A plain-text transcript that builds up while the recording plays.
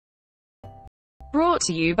Brought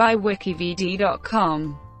to you by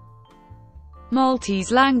WikiVidi.com.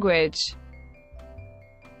 Maltese language.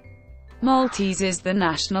 Maltese is the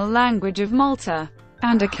national language of Malta,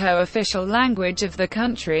 and a co-official language of the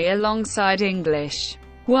country alongside English,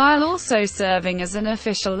 while also serving as an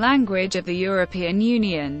official language of the European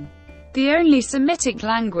Union. The only Semitic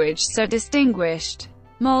language so distinguished.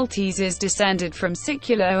 Maltese is descended from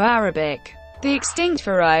Siculo-Arabic, the extinct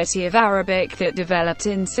variety of Arabic that developed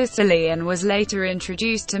in Sicily and was later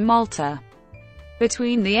introduced to Malta.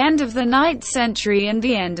 Between the end of the 9th century and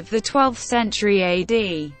the end of the 12th century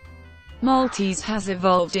AD, Maltese has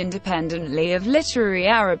evolved independently of literary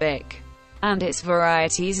Arabic and its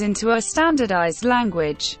varieties into a standardized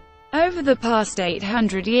language over the past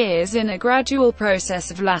 800 years in a gradual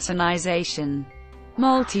process of Latinisation.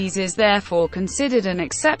 Maltese is therefore considered an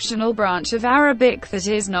exceptional branch of Arabic that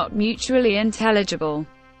is not mutually intelligible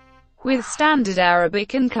with Standard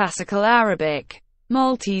Arabic and Classical Arabic.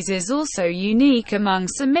 Maltese is also unique among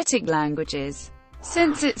Semitic languages,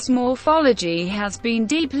 since its morphology has been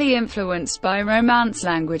deeply influenced by Romance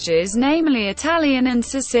languages, namely Italian and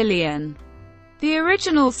Sicilian. The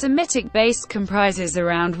original Semitic base comprises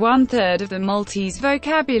around one-third of the Maltese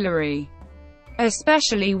vocabulary,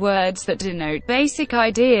 especially words that denote basic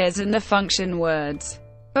ideas and the function words.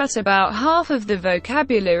 But about half of the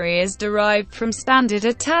vocabulary is derived from Standard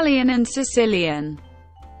Italian and Sicilian,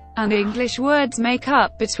 and English words make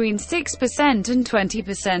up between 6% and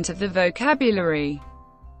 20% of the vocabulary.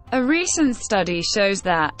 A recent study shows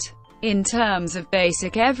that, in terms of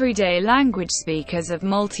basic everyday language, speakers of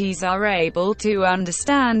Maltese are able to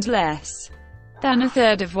understand less than a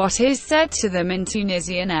third of what is said to them in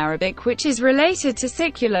Tunisian Arabic, which is related to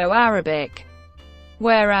Siculo-Arabic,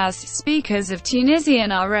 whereas speakers of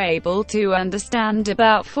Tunisian are able to understand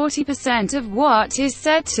about 40% of what is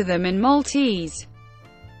said to them in Maltese.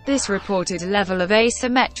 This reported level of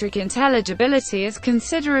asymmetric intelligibility is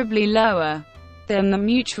considerably lower than the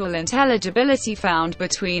mutual intelligibility found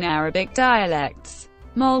between Arabic dialects.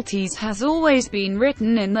 Maltese has always been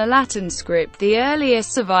written in the Latin script, the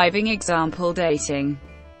earliest surviving example dating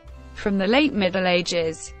from the late Middle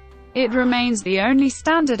Ages. It remains the only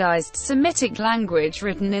standardized Semitic language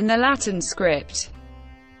written in the Latin script.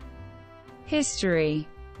 History.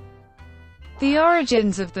 The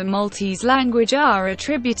origins of the Maltese language are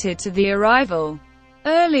attributed to the arrival,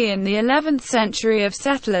 early in the 11th century, of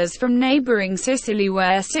settlers from neighboring Sicily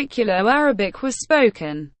where Siculo-Arabic was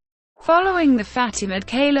spoken, following the Fatimid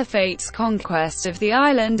Caliphate's conquest of the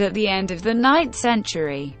island at the end of the 9th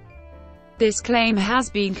century. This claim has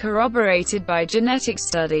been corroborated by genetic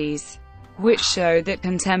studies, which show that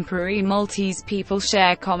contemporary Maltese people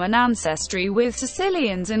share common ancestry with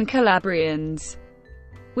Sicilians and Calabrians,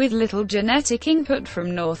 with little genetic input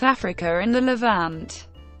from North Africa and the Levant.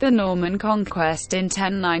 The Norman conquest in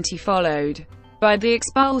 1090, followed by the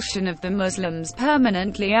expulsion of the Muslims,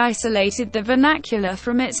 permanently isolated the vernacular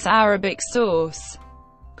from its Arabic source,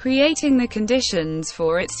 creating the conditions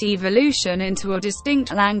for its evolution into a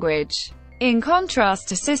distinct language. In contrast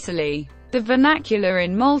to Sicily, the vernacular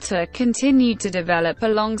in Malta continued to develop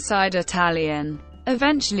alongside Italian,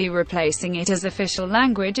 eventually replacing it as official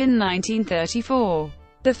language in 1934.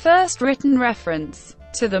 The first written reference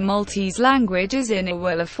to the Maltese language is in a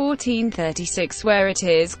will of 1436, where it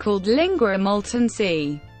is called Lingua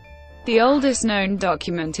Maltense. The oldest known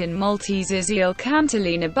document in Maltese is Il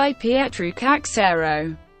Cantilena by Pietro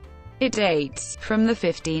Caxero. It dates from the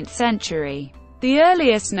 15th century. The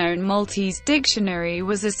earliest known Maltese dictionary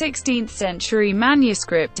was a 16th century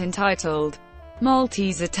manuscript entitled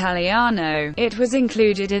Maltese Italiano. It was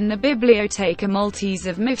included in the Biblioteca Maltese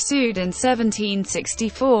of Mifsud in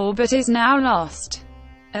 1764 but is now lost.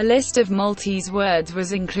 A list of Maltese words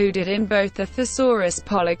was included in both the Thesaurus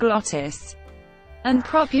Polyglottis and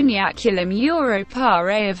Propuniaculum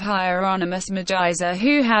Europare of Hieronymus Magizer,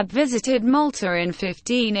 who had visited Malta in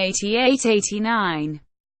 1588–89.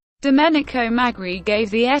 Domenico Magri gave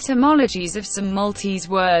the etymologies of some Maltese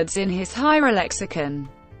words in his Hierolexicon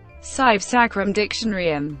Sive Sacrum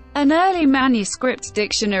Dictionarium. An early manuscript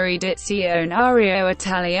dictionary, Dizionario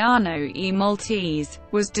Italiano e Maltese,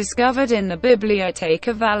 was discovered in the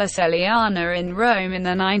Biblioteca Vallicelliana in Rome in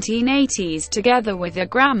the 1980s, together with a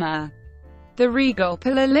grammar, the Regole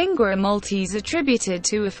per la Lingua Maltese, attributed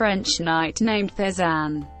to a French knight named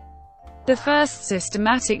Thezan. The first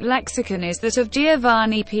systematic lexicon is that of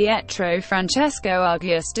Giovanni Pietro Francesco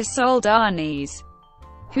Auguste de Soldanis,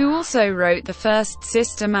 who also wrote the first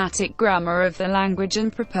systematic grammar of the language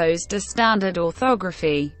and proposed a standard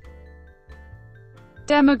orthography.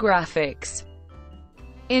 Demographics.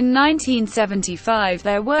 In 1975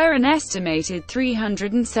 there were an estimated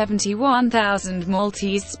 371,000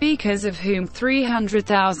 Maltese speakers, of whom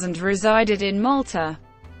 300,000 resided in Malta.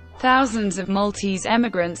 Thousands of Maltese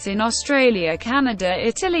emigrants in Australia, Canada,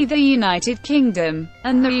 Italy, the United Kingdom,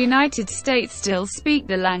 and the United States still speak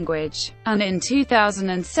the language, and in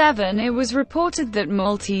 2007 it was reported that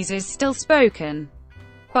Maltese is still spoken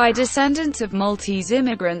by descendants of Maltese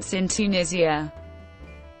immigrants in Tunisia.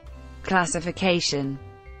 Classification.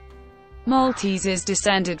 Maltese is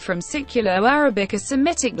descended from Siculo-Arabic, a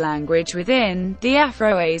Semitic language within the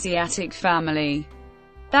Afro-Asiatic family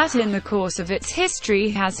that in the course of its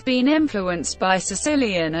history has been influenced by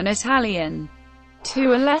Sicilian and Italian,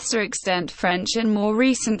 to a lesser extent French, and more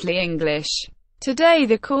recently English. Today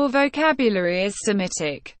the core vocabulary is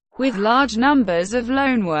Semitic, with large numbers of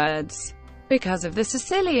loanwords. Because of the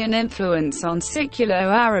Sicilian influence on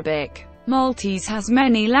Siculo-Arabic, Maltese has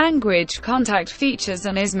many language contact features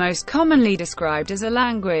and is most commonly described as a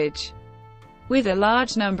language with a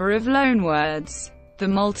large number of loanwords. The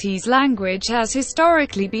Maltese language has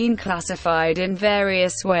historically been classified in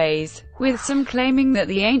various ways, with some claiming that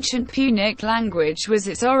the ancient Punic language was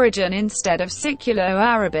its origin instead of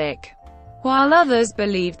Siculo-Arabic, while others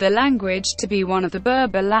believe the language to be one of the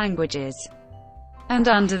Berber languages. And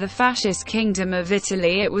under the fascist Kingdom of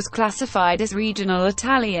Italy it was classified as regional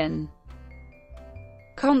Italian.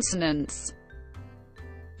 Consonants.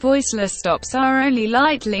 Voiceless stops are only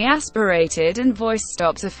lightly aspirated and voice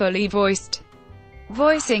stops are fully voiced.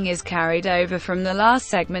 Voicing is carried over from the last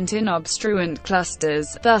segment in obstruent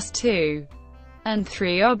clusters, thus 2 and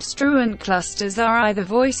 3 obstruent clusters are either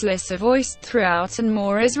voiceless or voiced throughout, and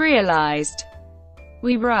more is realized.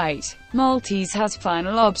 We write, Maltese has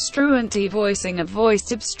final obstruent devoicing of voiced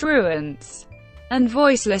obstruents, and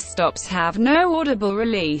voiceless stops have no audible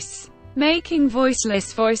release, making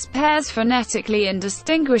voiceless voice pairs phonetically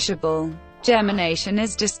indistinguishable. Gemination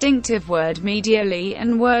is distinctive word medially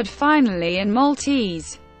and word finally in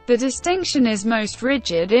Maltese. The distinction is most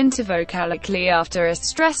rigid intervocalically after a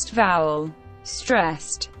stressed vowel.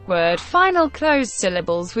 Stressed word final closed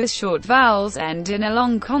syllables with short vowels end in a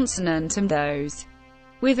long consonant, and those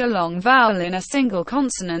with a long vowel in a single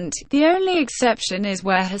consonant. The only exception is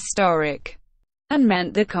where historic and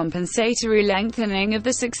meant the compensatory lengthening of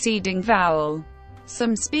the succeeding vowel.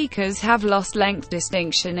 Some speakers have lost length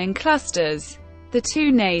distinction in clusters. The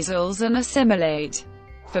two nasals and assimilate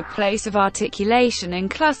for place of articulation in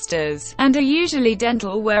clusters, and are usually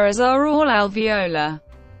dental, whereas are all alveolar.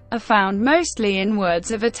 Are found mostly in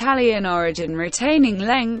words of Italian origin retaining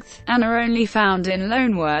length, and are only found in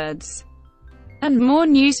loanwords and more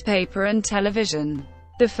newspaper and television.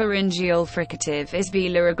 The pharyngeal fricative is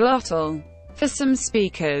velar glottal for some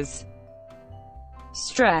speakers.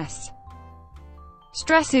 Stress.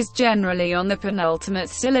 Stress is generally on the penultimate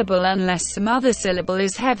syllable unless some other syllable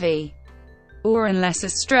is heavy, or unless a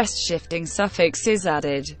stress-shifting suffix is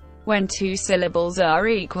added. When two syllables are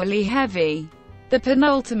equally heavy, the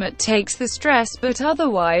penultimate takes the stress, but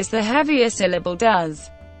otherwise the heavier syllable does.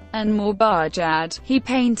 And more Barjad, he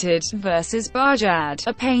painted, versus Barjad,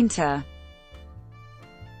 a painter.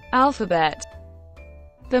 Alphabet.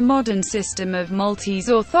 The modern system of Maltese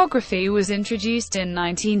orthography was introduced in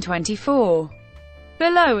 1924.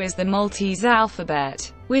 Below is the Maltese alphabet,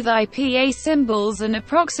 with IPA symbols and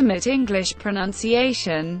approximate English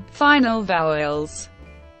pronunciation. Final vowels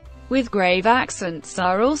with grave accents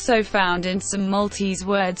are also found in some Maltese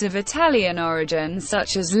words of Italian origin,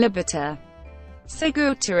 such as libeta,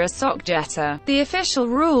 sigutta, soccetta. The official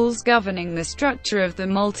rules governing the structure of the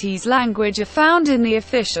Maltese language are found in the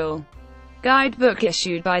official guidebook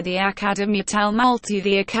issued by the Accademia tal Malti,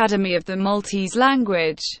 the Academy of the Maltese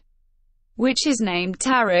Language, which is named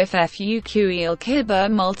Tarif Fuq il-Kiba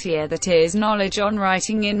Maltia, that is, Knowledge on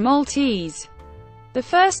Writing in Maltese. The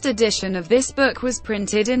first edition of this book was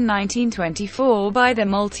printed in 1924 by the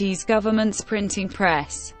Maltese government's printing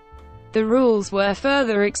press. The rules were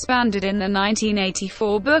further expanded in the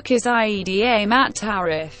 1984 book Is Ieda Mat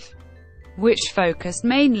Tarif, which focused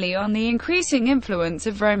mainly on the increasing influence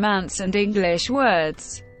of Romance and English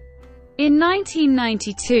words. In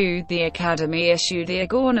 1992, the Academy issued the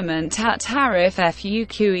Aggiornament at Tarif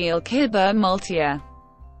Fuq il-Kiba Maltia,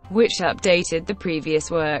 which updated the previous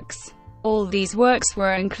works. All these works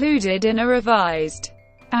were included in a revised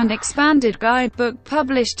and expanded guidebook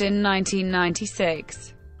published in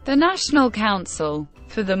 1996. The National Council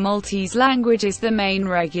for the Maltese language is the main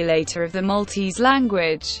regulator of the Maltese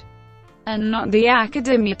language, and not the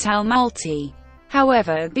Accademia tal Malti.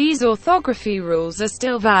 However, these orthography rules are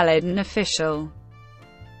still valid and official.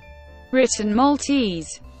 Written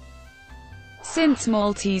Maltese. Since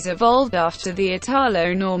Maltese evolved after the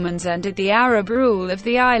Italo-Normans ended the Arab rule of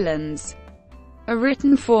the islands, a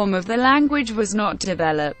written form of the language was not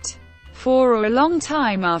developed for a long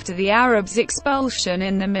time after the Arabs' expulsion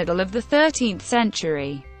in the middle of the 13th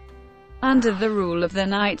century. Under the rule of the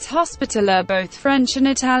Knights Hospitaller, both French and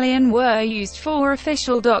Italian were used for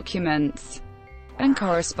official documents and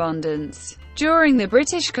correspondence. During the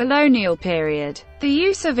British colonial period, the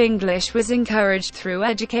use of English was encouraged through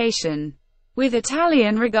education, with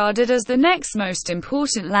Italian regarded as the next most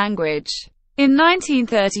important language. In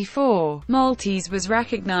 1934, Maltese was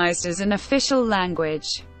recognized as an official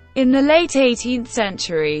language. In the late 18th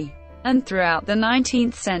century, and throughout the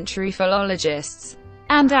 19th century, philologists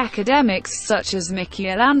and academics such as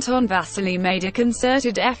Michael Anton Vasily made a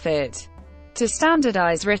concerted effort to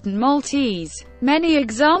standardize written Maltese. Many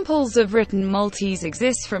examples of written Maltese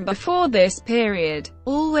exist from before this period,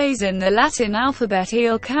 always in the Latin alphabet,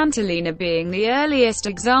 Il Cantilena being the earliest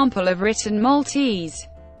example of written Maltese.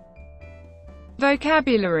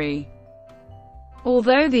 Vocabulary.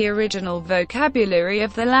 Although the original vocabulary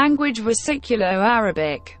of the language was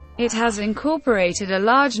Siculo-Arabic, it has incorporated a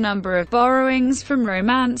large number of borrowings from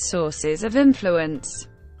Romance sources of influence,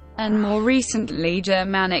 and more recently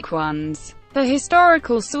Germanic ones. The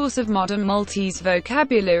historical source of modern Maltese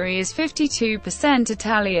vocabulary is 52%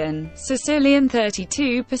 Italian, Sicilian,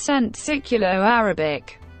 32%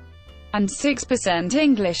 Siculo-Arabic, and 6%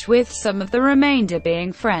 English, with some of the remainder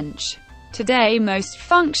being French. Today most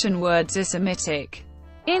function words are Semitic.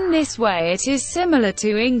 In this way it is similar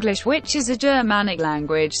to English, which is a Germanic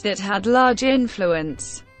language that had large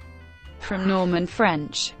influence from Norman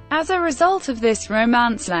French. As a result of this,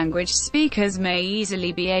 Romance language speakers may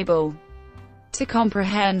easily be able to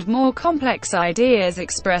comprehend more complex ideas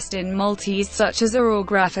expressed in Maltese, such as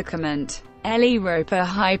orographiquement, L'Europa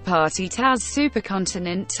hypartitas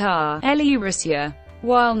supercontinent tar, Russia,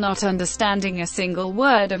 while not understanding a single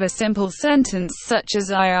word of a simple sentence such as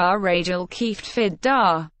ir rajal kieft fid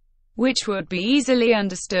dar, which would be easily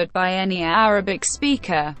understood by any Arabic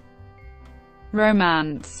speaker.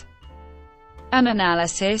 Romance. An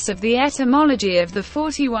analysis of the etymology of the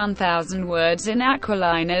 41,000 words in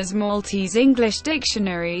Aquilina's Maltese English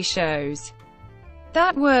Dictionary shows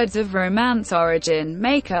that words of Romance origin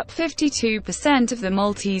make up 52% of the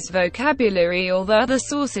Maltese vocabulary, although other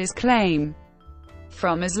sources claim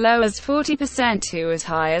from as low as 40% to as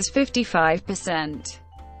high as 55%.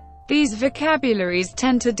 These vocabularies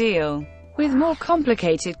tend to deal with more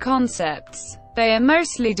complicated concepts. They are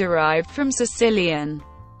mostly derived from Sicilian,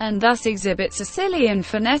 and thus exhibit Sicilian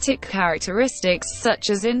phonetic characteristics such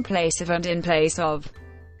as in place of and in place of.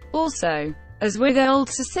 Also, as with Old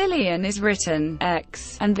Sicilian, is written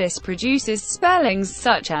x, and this produces spellings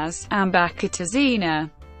such as ambacatazina.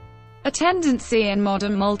 A tendency in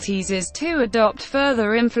modern Maltese is to adopt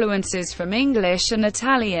further influences from English and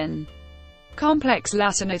Italian. Complex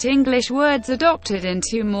Latinate English words adopted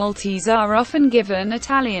into Maltese are often given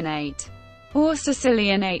Italianate or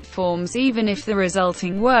Sicilianate forms, even if the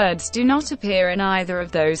resulting words do not appear in either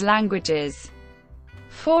of those languages.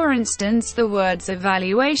 For instance, the words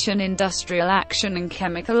evaluation, industrial action and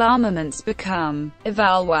chemical armaments become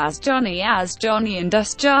evaluazioni as Johnny,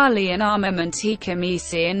 industriali and armamenti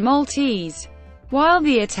chimici in Maltese, while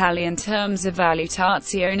the Italian terms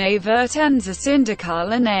evalutazione vertenza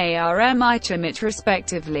sindacale and armi chimit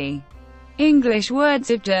respectively. English words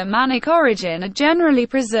of Germanic origin are generally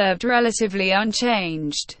preserved relatively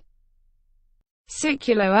unchanged.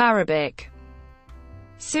 Siculo-Arabic.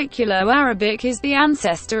 Siculo-Arabic is the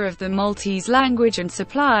ancestor of the Maltese language and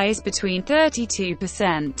supplies between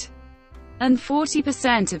 32% and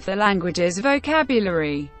 40% of the language's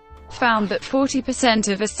vocabulary. Found that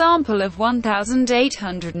 40% of a sample of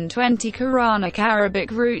 1,820 Quranic Arabic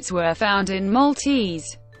roots were found in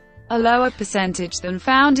Maltese, a lower percentage than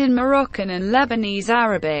found in Moroccan and Lebanese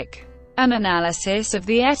Arabic. An analysis of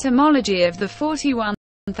the etymology of the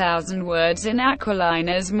 41,000 words in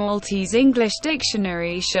Aquilina's Maltese English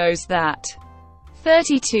Dictionary shows that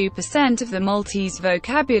 32% of the Maltese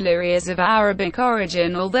vocabulary is of Arabic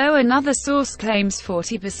origin, although another source claims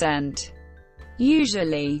 40%.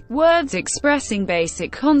 Usually, words expressing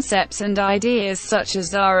basic concepts and ideas such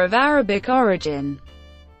as are of Arabic origin.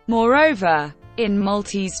 Moreover, in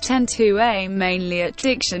Maltese tend to aim mainly at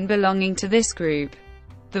diction belonging to this group.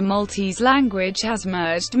 The Maltese language has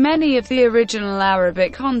merged many of the original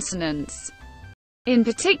Arabic consonants, in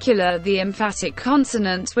particular the emphatic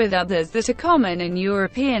consonants, with others that are common in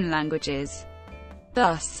European languages.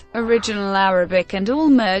 Thus, original Arabic and all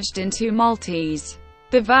merged into Maltese.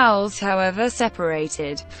 The vowels, however,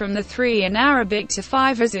 separated from the 3 in Arabic to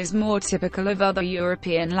 5, as is more typical of other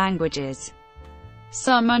European languages.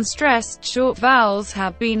 Some unstressed short vowels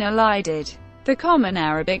have been elided. The common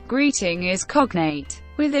Arabic greeting is cognate.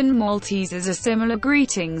 Within Maltese are similar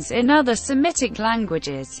greetings in other Semitic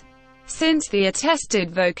languages. Since the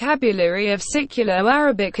attested vocabulary of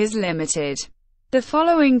Siculo-Arabic is limited, the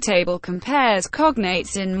following table compares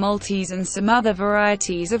cognates in Maltese and some other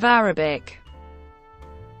varieties of Arabic.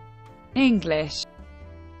 English.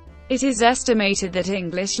 It is estimated that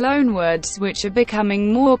English loanwords, which are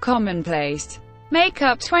becoming more commonplace, make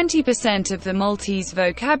up 20% of the Maltese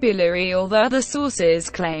vocabulary, although other sources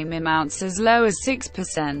claim amounts as low as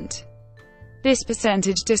 6%. This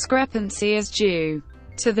percentage discrepancy is due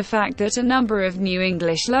to the fact that a number of new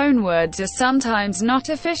English loanwords are sometimes not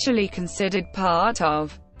officially considered part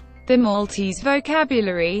of the Maltese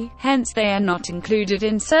vocabulary, hence they are not included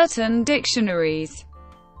in certain dictionaries.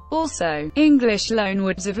 Also, English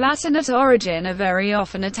loanwords of Latinate origin are very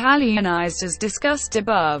often Italianized as discussed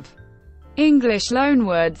above. English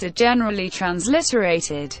loanwords are generally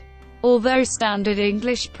transliterated, although standard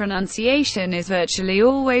English pronunciation is virtually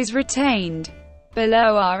always retained.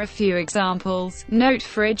 Below are a few examples. Note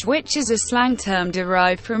fridge, which is a slang term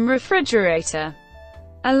derived from refrigerator,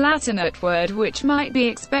 a Latinate word which might be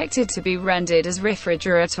expected to be rendered as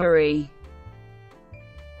refrigeratory.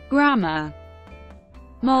 Grammar.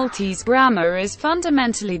 Maltese grammar is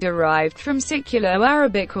fundamentally derived from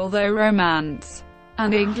Siculo-Arabic, although Romance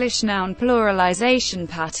and English noun pluralization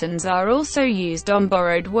patterns are also used on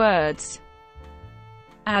borrowed words.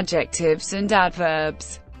 Adjectives and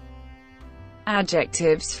adverbs.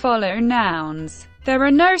 Adjectives follow nouns. There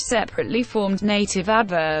are no separately formed native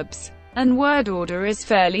adverbs, and word order is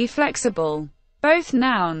fairly flexible. Both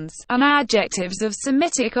nouns and adjectives of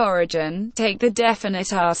Semitic origin take the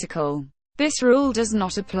definite article. This rule does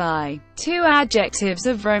not apply to adjectives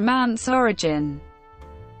of Romance origin.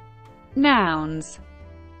 Nouns.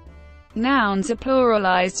 Nouns are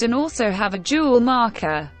pluralized and also have a dual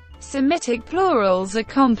marker. Semitic plurals are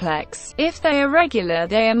complex. If they are regular,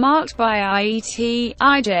 they are marked by iet,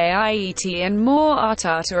 ij, and more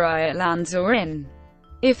artatarai lands or in.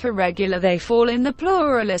 If irregular, they fall in the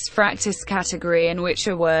pluralis fractus category, in which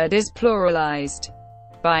a word is pluralized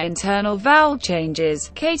by internal vowel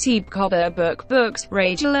changes. Katib koba, book, books,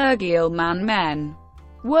 rajal ergil, man, men.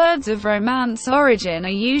 Words of Romance origin are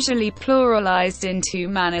usually pluralized in two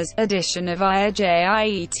manners: addition of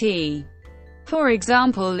iet. For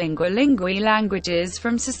example, lingua lingui, languages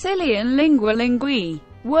from Sicilian, lingua lingui.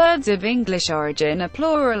 Words of English origin are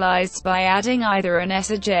pluralized by adding either an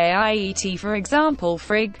s-a-j-i-e-t, for example,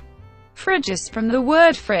 frig, frigus, from the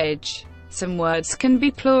word fridge. Some words can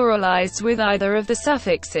be pluralized with either of the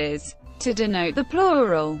suffixes to denote the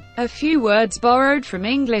plural. A few words borrowed from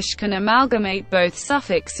English can amalgamate both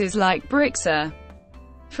suffixes, like brixa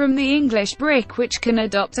from the English brick, which can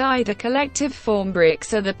adopt either collective form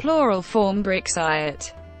bricks or the plural form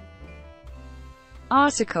brixiet.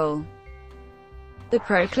 Article. The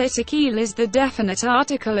proclitic il is the definite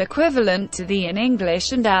article equivalent to the in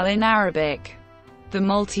English and al in Arabic. The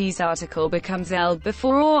Maltese article becomes l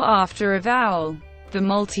before or after a vowel. The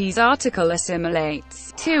Maltese article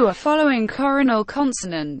assimilates to a following coronal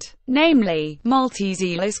consonant, namely, Maltese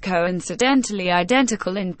il is coincidentally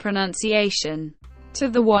identical in pronunciation to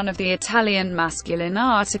the one of the Italian masculine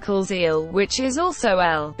articles il, which is also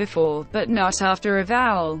l before, but not after a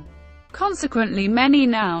vowel. Consequently, many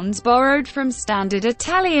nouns borrowed from standard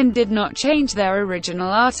Italian did not change their original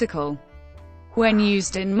article when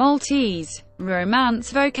used in Maltese.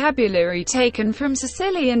 Romance vocabulary taken from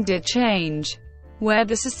Sicilian did change, where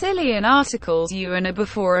the Sicilian articles u and a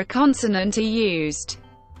before a consonant are used.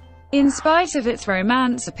 In spite of its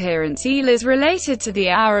Romance appearance, il is related to the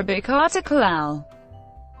Arabic article al.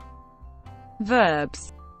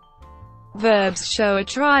 Verbs. Verbs show a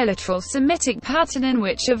triliteral Semitic pattern in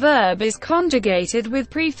which a verb is conjugated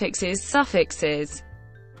with prefixes, suffixes,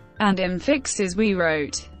 and infixes. We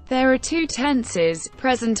wrote, there are two tenses,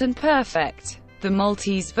 present and perfect. The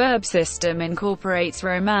Maltese verb system incorporates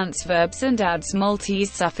Romance verbs and adds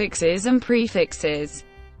Maltese suffixes and prefixes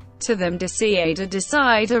to them. Decide,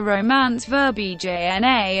 decide, a Romance verb.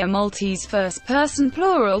 Ejna, a Maltese first-person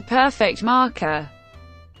plural perfect marker.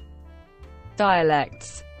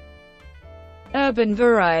 Dialects. Urban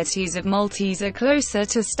varieties of Maltese are closer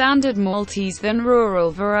to standard Maltese than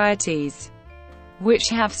rural varieties, which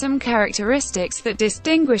have some characteristics that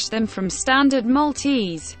distinguish them from standard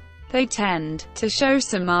Maltese. They tend to show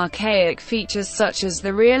some archaic features such as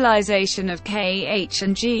the realization of kh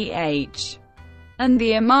and gh, and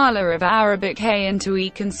the amala of Arabic k and to e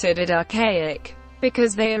considered archaic.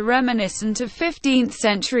 because they are reminiscent of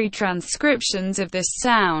 15th-century transcriptions of this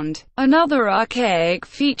sound. Another archaic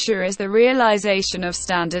feature is the realization of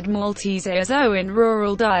standard Maltese as O in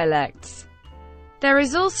rural dialects. There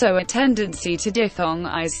is also a tendency to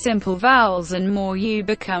diphthongize simple vowels and more U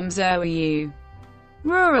becomes OU.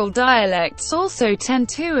 Rural dialects also tend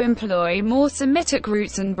to employ more Semitic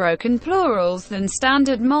roots and broken plurals than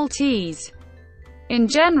standard Maltese. In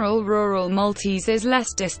general, rural Maltese is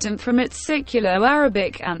less distant from its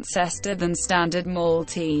Siculo-Arabic ancestor than standard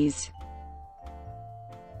Maltese.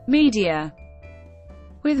 Media.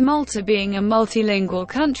 With Malta being a multilingual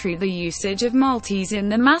country, the usage of Maltese in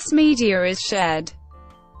the mass media is shared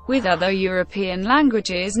with other European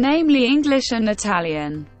languages, namely English and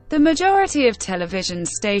Italian. The majority of television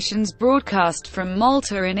stations broadcast from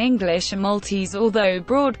Malta in English are Maltese, although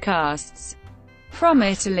broadcasts from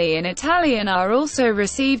Italy in Italian are also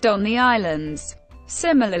received on the islands.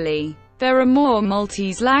 Similarly, there are more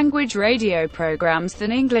Maltese language radio programs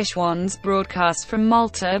than English ones broadcast from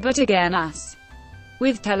Malta, but again, as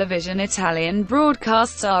with television, Italian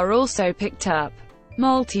broadcasts are also picked up.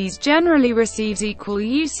 Maltese generally receives equal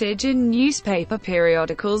usage in newspaper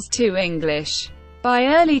periodicals to English. By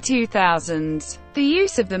early 2000s, the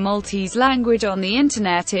use of the Maltese language on the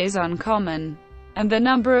Internet is uncommon, and the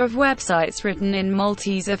number of websites written in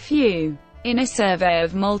Maltese are few. In a survey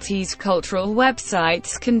of Maltese cultural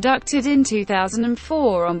websites conducted in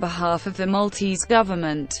 2004 on behalf of the Maltese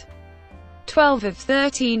government, 12 of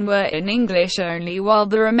 13 were in English only, while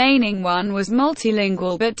the remaining one was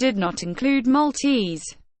multilingual but did not include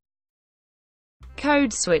Maltese.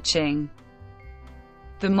 Code switching.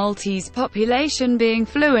 The Maltese population, being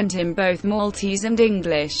fluent in both Maltese and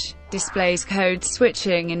English, displays code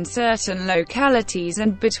switching in certain localities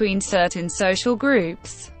and between certain social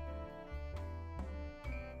groups.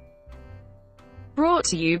 Brought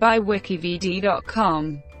to you by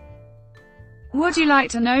WikiVidi.com. Would you like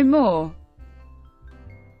to know more?